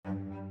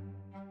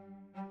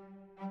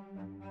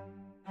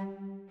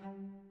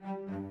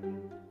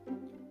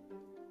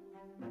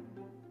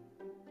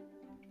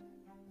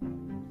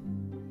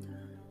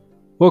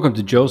Welcome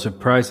to Joseph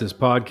Price's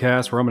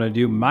podcast, where I'm going to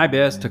do my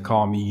best to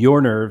calm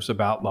your nerves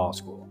about law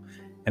school.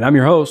 And I'm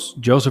your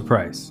host, Joseph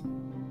Price.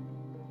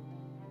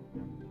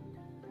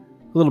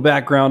 A little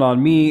background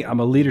on me: I'm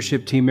a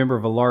leadership team member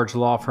of a large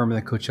law firm in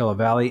the Coachella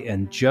Valley,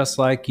 and just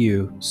like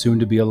you, soon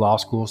to be a law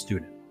school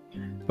student.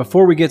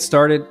 Before we get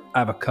started, I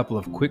have a couple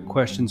of quick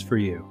questions for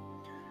you.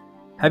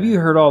 Have you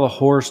heard all the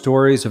horror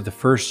stories of the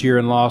first year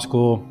in law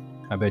school?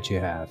 I bet you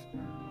have.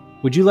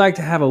 Would you like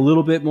to have a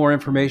little bit more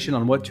information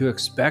on what to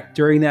expect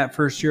during that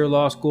first year of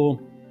law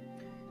school?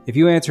 If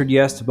you answered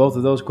yes to both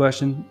of those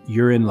questions,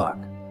 you're in luck.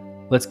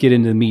 Let's get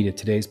into the meat of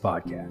today's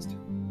podcast.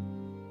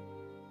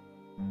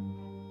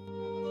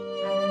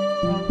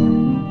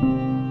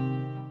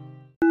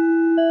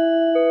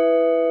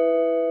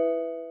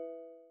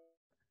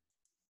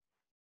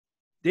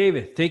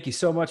 David, thank you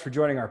so much for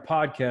joining our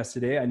podcast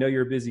today. I know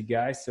you're a busy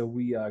guy, so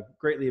we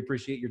greatly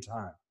appreciate your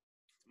time.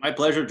 My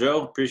pleasure,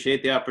 Joe.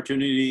 Appreciate the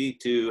opportunity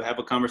to have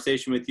a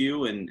conversation with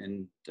you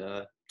and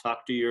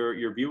talk to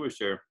your viewers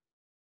here.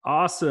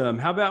 Awesome.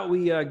 How about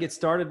we get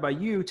started by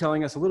you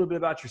telling us a little bit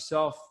about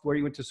yourself, where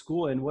you went to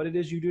school, and what it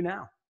is you do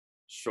now?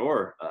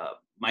 Sure.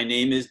 My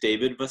name is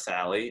David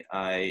Vasali.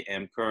 I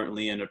am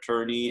currently an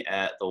attorney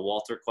at the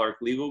Walter Clark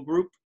Legal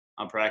Group.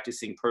 I'm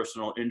practicing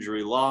personal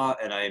injury law,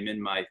 and I am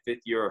in my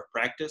 5th year of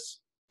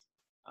practice.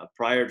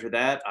 Prior to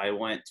that, I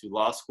went to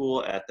law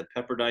school at the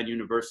Pepperdine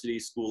University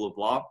School of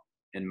Law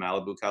in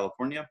Malibu,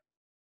 California.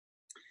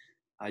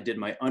 I did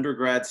my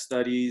undergrad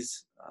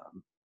studies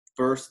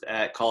first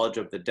at College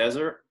of the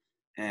Desert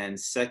and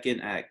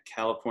second at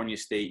California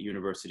State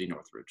University,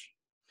 Northridge.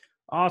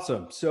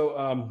 Awesome.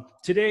 So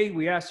today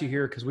we asked you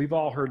here because we've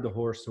all heard the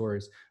horror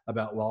stories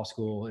about law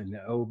school and,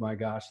 oh my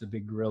gosh, the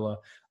big gorilla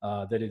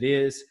that it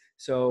is.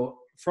 So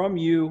from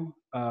you,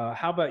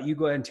 how about you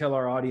go ahead and tell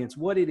our audience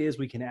what it is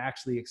we can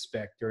actually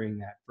expect during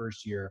that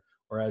first year,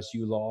 or as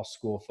you law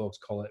school folks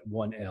call it,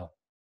 1L.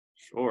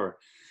 Sure.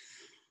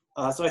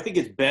 So I think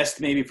it's best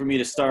maybe for me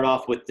to start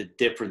off with the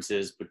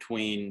differences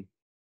between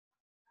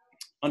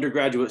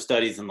undergraduate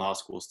studies and law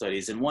school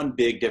studies. And one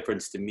big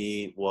difference to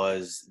me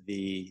was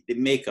the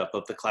makeup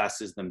of the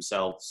classes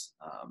themselves.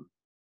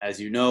 As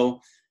you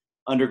know,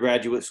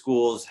 undergraduate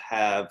schools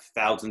have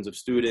thousands of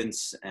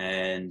students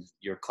and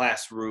your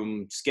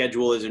classroom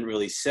schedule isn't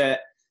really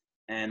set.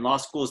 And law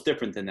school is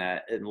different than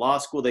that. In law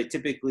school, they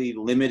typically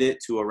limit it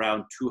to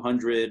around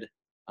 200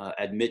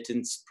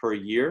 admittance per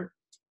year.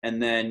 And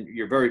then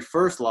your very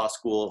first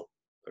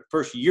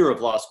year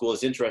of law school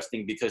is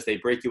interesting because they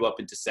break you up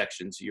into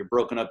sections. You're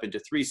broken up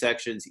into 3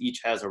 sections. Each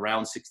has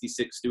around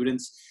 66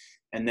 students.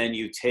 And then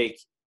you take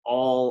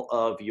all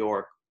of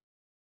your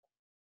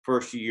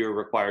first year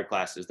required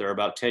classes. There are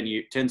about 10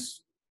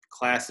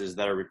 classes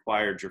that are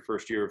required your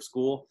first year of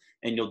school.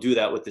 And you'll do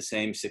that with the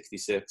same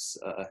 66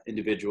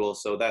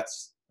 individuals. So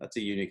that's a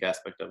unique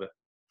aspect of it.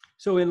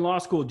 So in law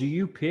school, do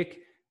you pick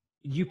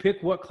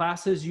what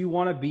classes you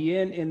want to be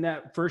in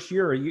that first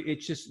year, or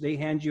it's just they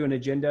hand you an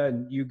agenda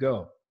and you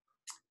go?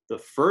 The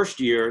first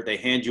year, they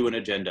hand you an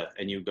agenda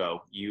and you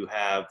go. You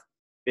have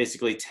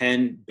basically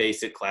 10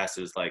 basic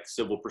classes like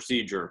civil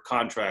procedure,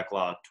 contract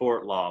law,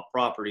 tort law,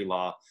 property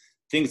law,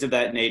 things of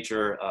that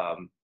nature.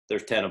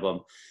 There's 10 of them.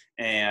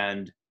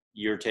 And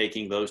you're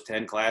taking those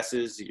 10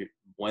 classes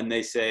when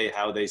they say,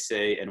 how they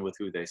say, and with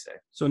who they say.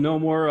 So no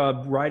more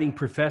writing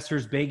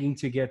professors begging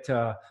to get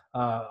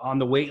on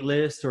the wait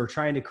list or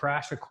trying to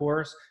crash a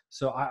course.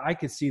 So I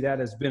could see that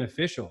as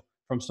beneficial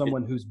from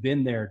someone who's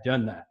been there,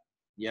 done that.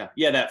 Yeah.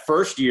 That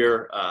first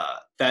year,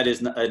 that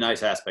is a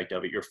nice aspect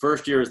of it. Your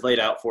first year is laid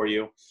out for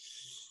you.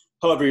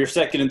 However, your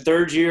second and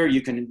third year,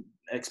 you can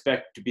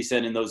expect to be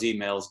sending those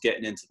emails,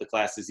 getting into the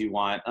classes you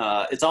want.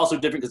 It's also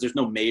different because there's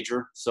no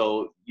major,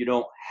 so you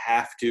don't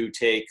have to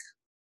take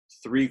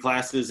 3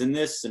 classes in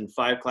this and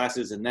 5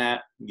 classes in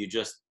that. You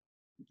just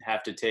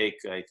have to take,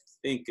 I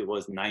think it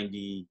was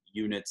 90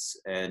 units,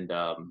 and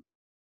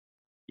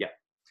yeah.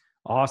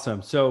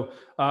 Awesome. So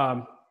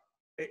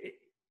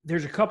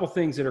there's a couple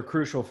things that are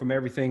crucial from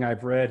everything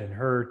I've read and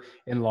heard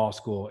in law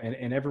school,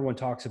 and everyone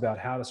talks about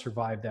how to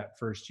survive that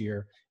first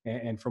year.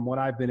 And from what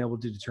I've been able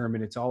to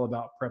determine, it's all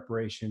about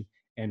preparation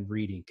and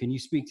reading. Can you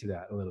speak to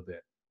that a little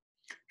bit?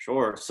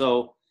 Sure.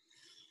 So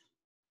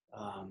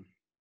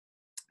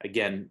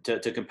again,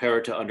 to compare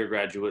it to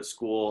undergraduate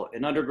school,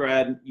 in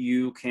undergrad,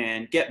 you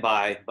can get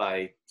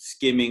by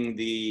skimming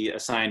the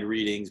assigned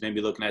readings,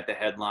 maybe looking at the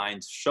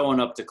headlines,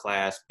 showing up to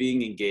class,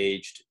 being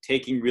engaged,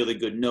 taking really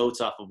good notes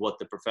off of what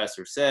the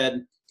professor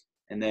said,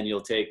 and then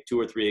you'll take 2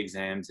 or 3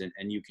 exams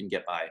and you can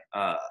get by.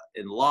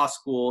 In law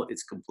school,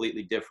 it's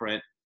completely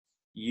different.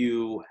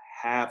 You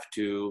have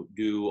to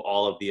do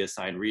all of the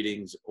assigned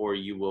readings or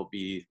you will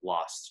be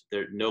lost.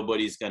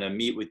 Nobody's going to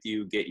meet with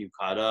you, get you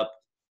caught up,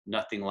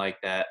 nothing like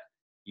that.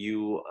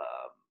 You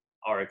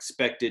are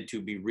expected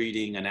to be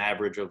reading an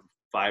average of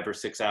 5 or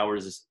 6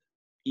 hours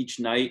each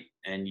night,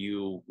 and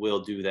you will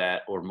do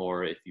that or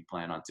more if you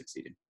plan on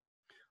succeeding.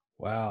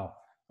 Wow.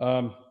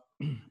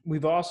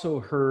 We've also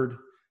heard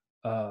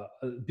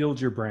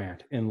build your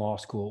brand in law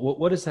school.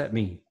 What does that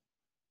mean?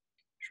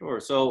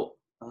 Sure. So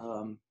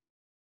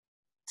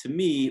to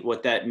me,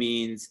 what that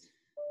means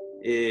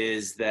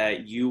is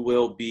that you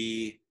will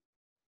be,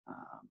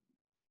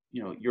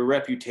 your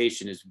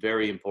reputation is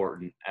very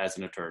important as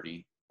an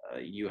attorney.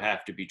 You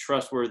have to be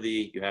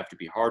trustworthy, you have to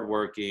be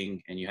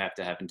hardworking, and you have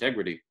to have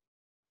integrity.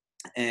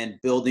 And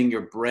building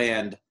your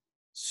brand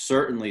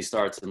certainly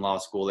starts in law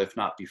school, if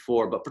not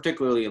before, but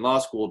particularly in law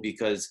school,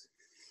 because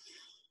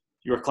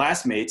your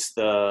classmates,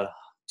 the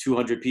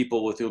 200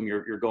 people with whom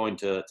you're going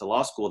to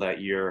law school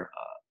that year,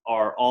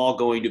 are all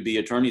going to be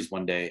attorneys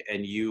one day,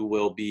 and you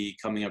will be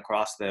coming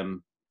across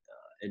them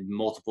in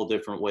multiple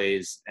different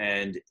ways.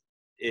 And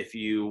if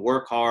you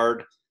work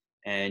hard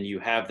and you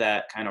have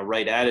that kind of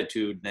right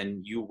attitude,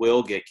 then you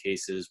will get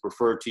cases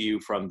referred to you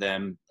from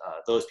them.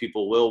 Those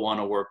people will want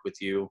to work with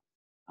you.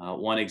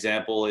 One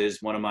example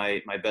is one of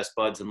my best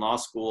buds in law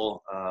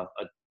school.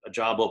 A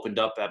job opened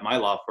up at my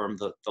law firm,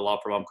 the law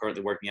firm I'm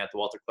currently working at, the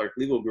Walter Clark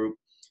Legal Group.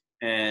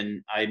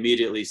 And I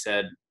immediately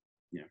said,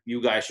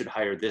 you guys should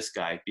hire this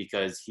guy,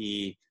 because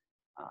he,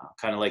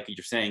 kind of like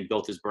you're saying,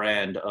 built his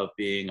brand of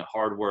being a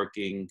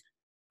hardworking,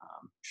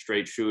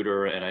 straight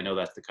shooter. And I know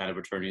that's the kind of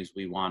attorneys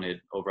we wanted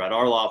over at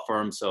our law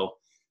firm. So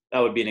that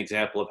would be an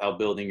example of how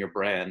building your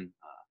brand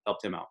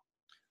helped him out.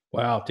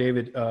 Wow,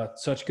 David,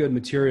 such good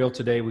material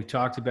today. We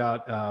talked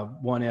about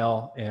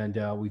 1L,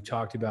 and we've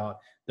talked about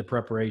the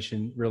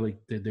preparation, really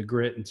the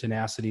grit and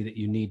tenacity that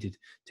you need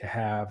to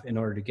have in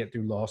order to get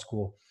through law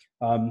school.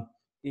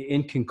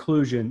 In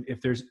conclusion,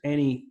 if there's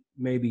any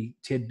maybe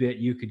tidbit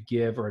you could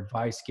give or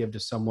advice give to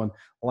someone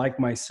like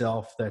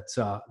myself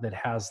that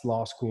has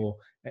law school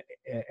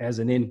as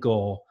an end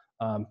goal,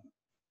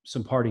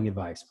 some parting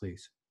advice,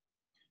 please.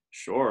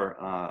 Sure.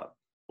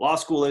 Law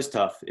school is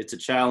tough. It's a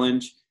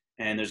challenge,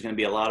 and there's going to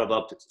be a lot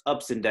of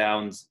ups and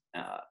downs.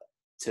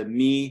 To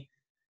me,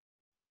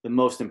 the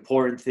most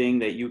important thing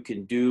that you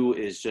can do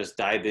is just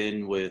dive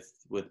in with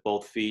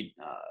both feet.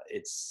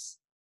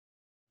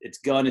 It's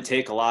going to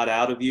take a lot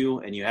out of you,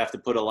 and you have to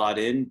put a lot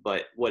in,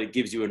 but what it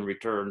gives you in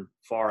return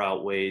far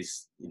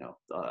outweighs,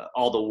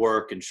 all the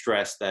work and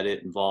stress that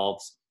it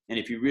involves. And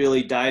if you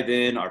really dive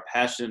in, are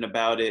passionate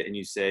about it, and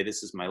you say,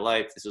 this is my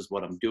life, this is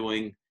what I'm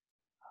doing,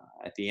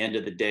 at the end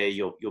of the day,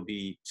 you'll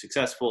be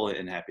successful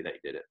and happy that you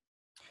did it.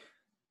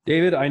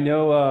 David, I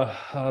know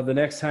the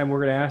next time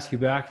we're going to ask you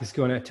back is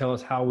going to tell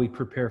us how we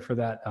prepare for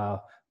that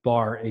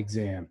bar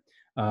exam.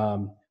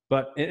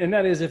 But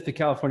that is if the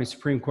California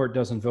Supreme Court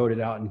doesn't vote it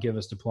out and give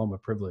us diploma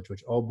privilege,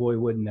 which, oh boy,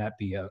 wouldn't that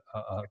be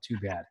too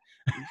bad.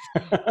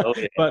 Oh,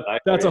 yeah, but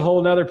that's a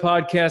whole nother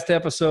podcast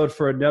episode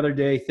for another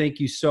day.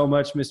 Thank you so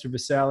much, Mr.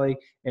 Visali.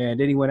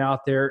 And anyone out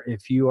there,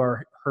 if you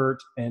are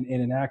hurt and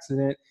in an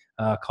accident,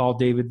 call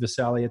David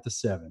Visali at the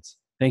 7s.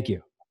 Thank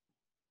you.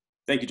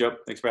 Thank you, Joe.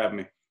 Thanks for having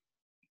me.